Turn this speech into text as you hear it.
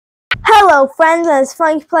Hello, friends, and it's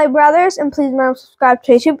Funky Play Brothers, and please remember to subscribe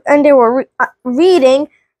to YouTube. And they were reading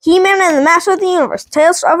He-Man and the Master of the Universe,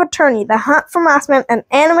 Tales of Eternia, The Hunt for Mossman, an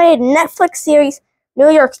animated Netflix series, New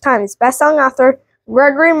York Times best-selling author,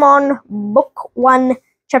 Gregory Mon, Book 1,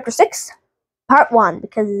 Chapter 6, Part 1,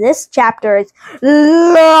 because this chapter is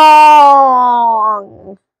long.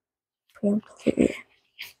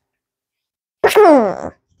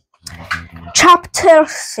 Chapter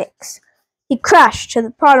 6. He crashed to the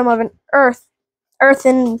bottom of an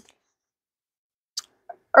earthen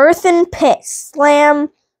pit, slamming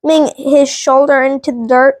his shoulder into the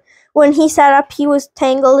dirt. When he sat up, he was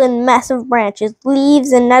tangled in massive branches,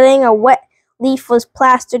 leaves, and netting. A wet leaf was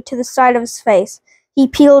plastered to the side of his face. He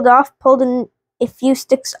peeled off, pulled a few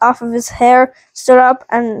sticks off of his hair, stood up,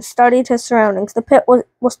 and studied his surroundings. The pit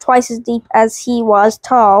was twice as deep as he was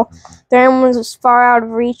tall. The rim was far out of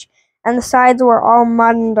reach, and the sides were all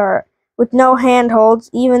mud and dirt. With no handholds,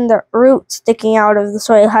 even the roots sticking out of the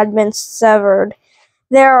soil had been severed.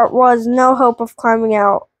 There was no hope of climbing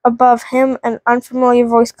out. Above him, an unfamiliar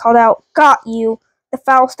voice called out, "Got you!" The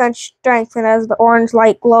foul stench strengthened as the orange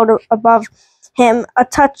light glowed above him. A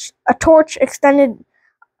torch extended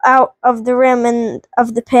out of the rim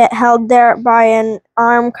of the pit, held there by an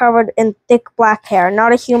arm covered in thick black hair.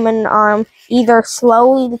 Not a human arm either.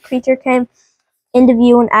 Slowly, the creature came into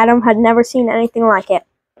view, and Adam had never seen anything like it.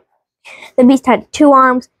 The beast had 2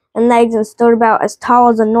 arms and legs and stood about as tall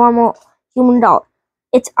as a normal human adult.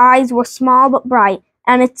 Its eyes were small but bright,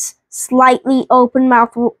 and its slightly open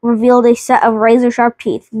mouth revealed a set of razor-sharp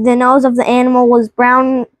teeth. The nose of the animal was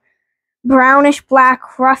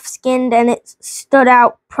brownish-black, rough-skinned, and it stood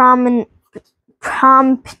out prominently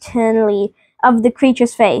of the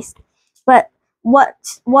creature's face. But what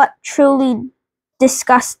truly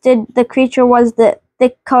disgusted the creature was the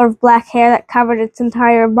thick coat of black hair that covered its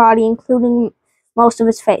entire body, including most of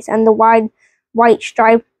its face, and the wide white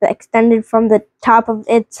stripe that extended from the top of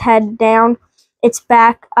its head down its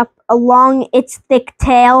back up along its thick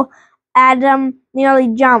tail. Adam nearly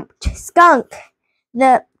jumped. "Skunk!"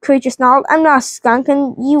 the creature snarled. "I'm not a skunk,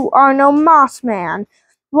 and you are no moss man.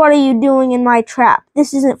 What are you doing in my trap?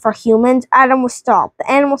 This isn't for humans." Adam was stalled. The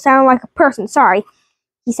animal sounded like a person. "Sorry,"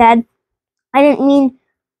 he said. I didn't mean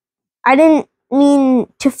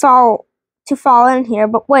to fall in here,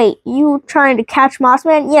 but wait, you trying to catch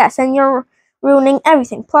Mossman?" "Yes, and you're ruining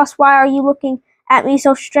everything. Plus, why are you looking at me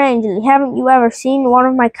so strangely? Haven't you ever seen one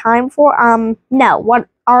of my kind before?" No. What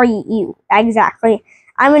are you exactly?"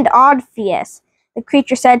 "I'm an Odpheus," the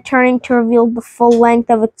creature said, turning to reveal the full length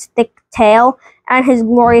of its thick tail, and his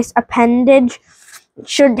glorious appendage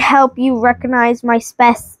should help you recognize my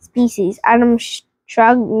species. Adam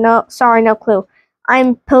shrugged. "No, sorry, no clue."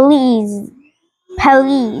 "I'm Pelez.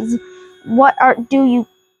 What do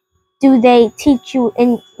they teach you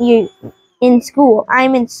in school?"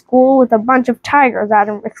 "I'm in school with a bunch of tigers,"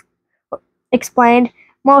 Adam explained.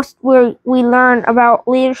 "Most we learn about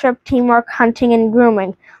leadership, teamwork, hunting, and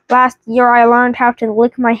grooming. Last year I learned how to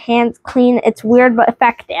lick my hands clean. It's weird but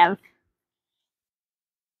effective."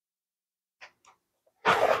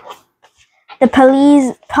 The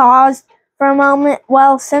police paused for a moment.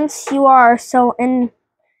 "Well, since you are so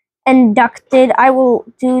inducted, I will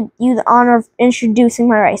do you the honor of introducing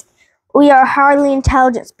my race. We are a highly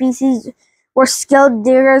intelligent species. We're skilled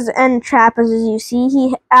diggers and trappers, as you see."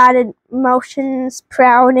 He added, motions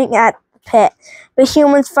crowding at the pit. "But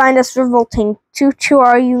humans find us revolting due to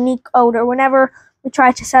our unique odor. Whenever we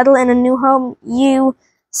try to settle in a new home, you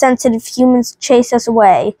sensitive humans chase us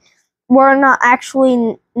away. We're not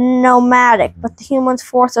actually nomadic, but the humans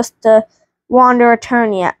force us to wander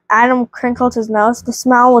Eternia." Adam crinkled his nose. The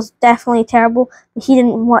smell was definitely terrible, but he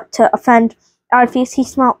didn't want to offend Odpheus. He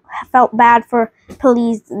felt bad for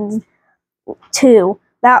police too.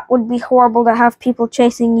 That would be horrible to have people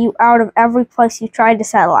chasing you out of every place you tried to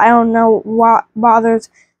settle. "I don't know what bothers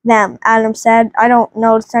them," Adam said. "I don't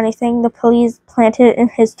notice anything." The police planted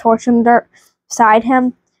his torch in the dirt beside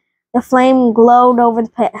him. The flame glowed over the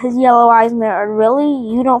pit. His yellow eyes mirrored. "Really?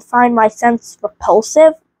 You don't find my scents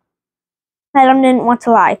repulsive?" Adam didn't want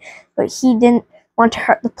to lie, but he didn't want to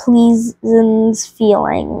hurt the police's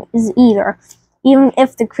feelings either. Even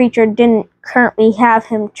if the creature didn't currently have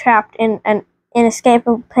him trapped in an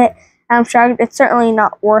inescapable pit, Adam shrugged. "It's certainly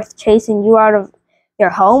not worth chasing you out of your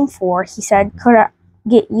home for," he said. "Could I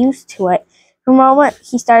get used to it?" For a moment,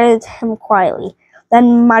 he studied him quietly.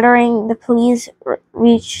 Then, muttering, the police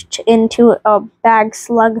reached into a bag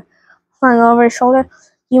slung over his shoulder.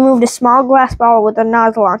 He moved a small glass bottle with a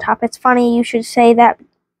nozzle on top. "It's funny you should say that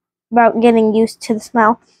about getting used to the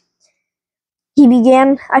smell. he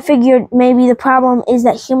began. I figured maybe the problem is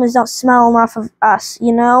that humans don't smell enough of us,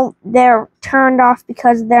 you know? They're turned off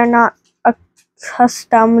because they're not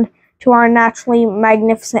accustomed to our naturally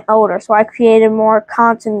magnificent odor, so I created a more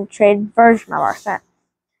concentrated version of our scent.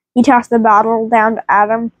 He tossed the bottle down to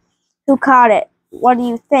Adam, who caught it. What do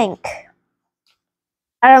you think?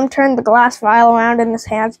 Adam turned the glass vial around in his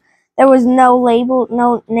hands. There was no label,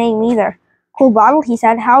 no name either. Cool bottle, he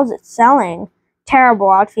said. How's it selling? Terrible,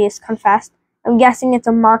 Orpheus confessed. I'm guessing it's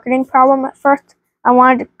a marketing problem at first. I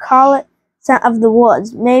wanted to call it Scent of the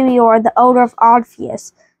Woods, maybe, or the odor of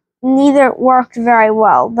Orpheus. Neither worked very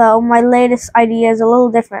well, though my latest idea is a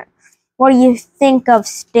little different. What do you think of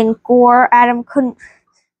Stinkor? Adam couldn't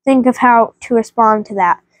think of how to respond to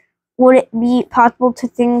that. Would it be possible to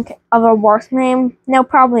think of a worse name? No,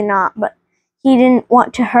 probably not, but he didn't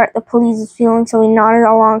want to hurt the police's feelings, so he nodded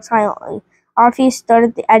along silently. Orpheus stood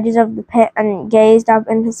at the edges of the pit and gazed up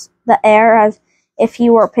into the air as if he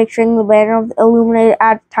were picturing the banner of the illuminated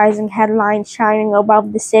advertising headlines shining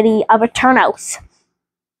above the city of Eternos.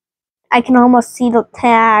 I can almost see the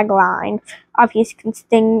tagline. Orpheus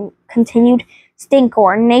continued,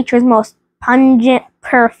 Stinkor, nature's most pungent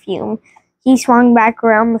perfume. He swung back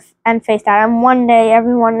around and faced Adam. One day,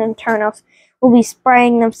 everyone in Eternos will be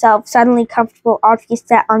spraying themselves. Suddenly comfortable, Orpheus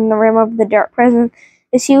sat on the rim of the dirt prison.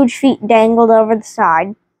 His huge feet dangled over the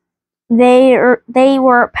side. They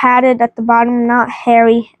were padded at the bottom, not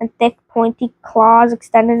hairy, and thick, pointy claws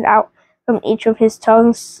extended out from each of his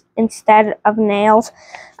toes instead of nails.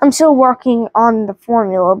 I'm still working on the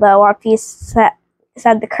formula, though, Orpheus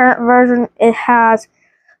said. The current version, it has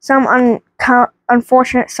some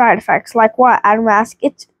unfortunate side effects. Like what? Adam asked.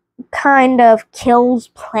 It kind of kills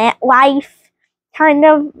plant life. Kind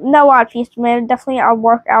of. No, Orpheus admitted. Definitely, I'll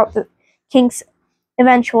work out the kinks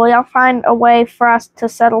eventually. I'll find a way for us to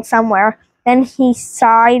settle somewhere. Then he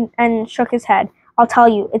sighed and shook his head. I'll tell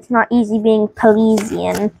you, it's not easy being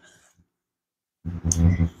Parisian.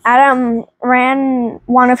 Adam ran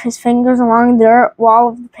one of his fingers along the dirt wall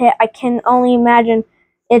of the pit. I can only imagine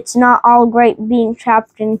it's not all great being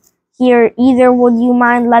trapped in here either. Would you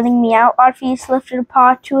mind letting me out? Orpheus lifted a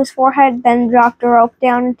paw to his forehead, then dropped a rope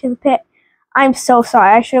down into the pit. I'm so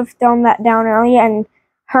sorry. I should have thrown that down earlier, and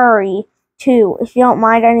hurry, too. If you don't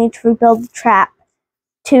mind, I need to rebuild the trap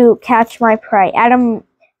to catch my prey. Adam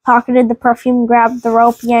pocketed the perfume, grabbed the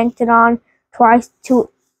rope, yanked it on twice to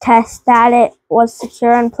test that it was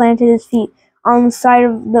secure, and planted his feet on the side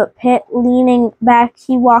of the pit. Leaning back,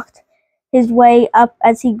 he walked his way up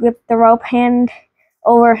as he gripped the rope hand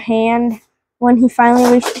over hand. When he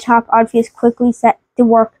finally reached the top, Orpheus quickly set to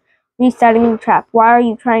work resetting the trap. Why are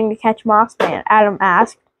you trying to catch Mossman? Adam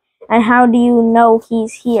asked. And how do you know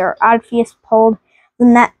he's here? Orpheus pulled the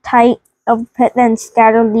net tight of the pit, then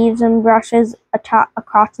scattered leaves and brushes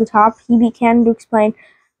across the top. He began to explain,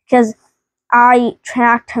 because I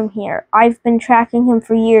tracked him here. I've been tracking him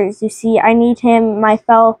for years. You see, I need him. My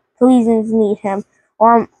fellow Parisians need him.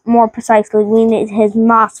 Or more precisely, we need his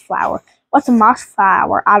moss flower. What's a moss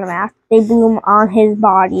flower? Adam asked. They bloom on his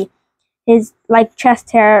body. His, like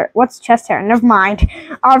chest hair. What's chest hair? Never mind.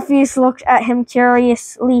 Orpheus looked at him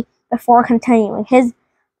curiously before continuing. His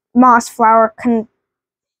moss flower can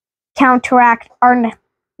counteract our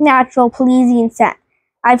natural Parisian scent.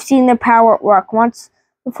 I've seen their power at work. Once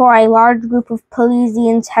before, a large group of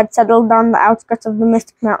Parisians had settled on the outskirts of the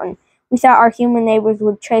Mystic Mountain. We thought our human neighbors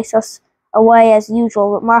would chase us away as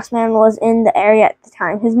usual, but Mossman was in the area at the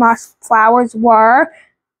time. His moss flowers were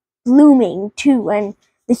blooming, too, and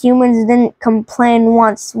the humans didn't complain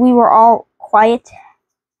once. We were all quite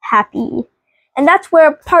happy. And that's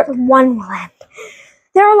where part 1 will end.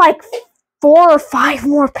 There are like 4 or 5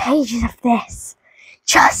 more pages of this.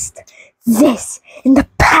 Just this in the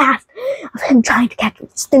path of him trying to catch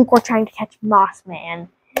Stinkor trying to catch Mossman.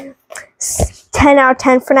 10 out of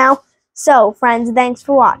 10 for now. So, friends, thanks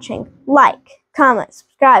for watching. Like, comment,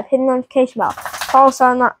 subscribe, hit the notification bell. Follow us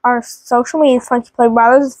on our social media, Funky Play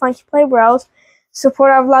Brothers, Funky Play Bros.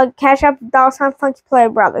 Support our vlog, cashapp,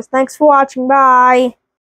 $funkyplaybrothers. Thanks for watching. Bye.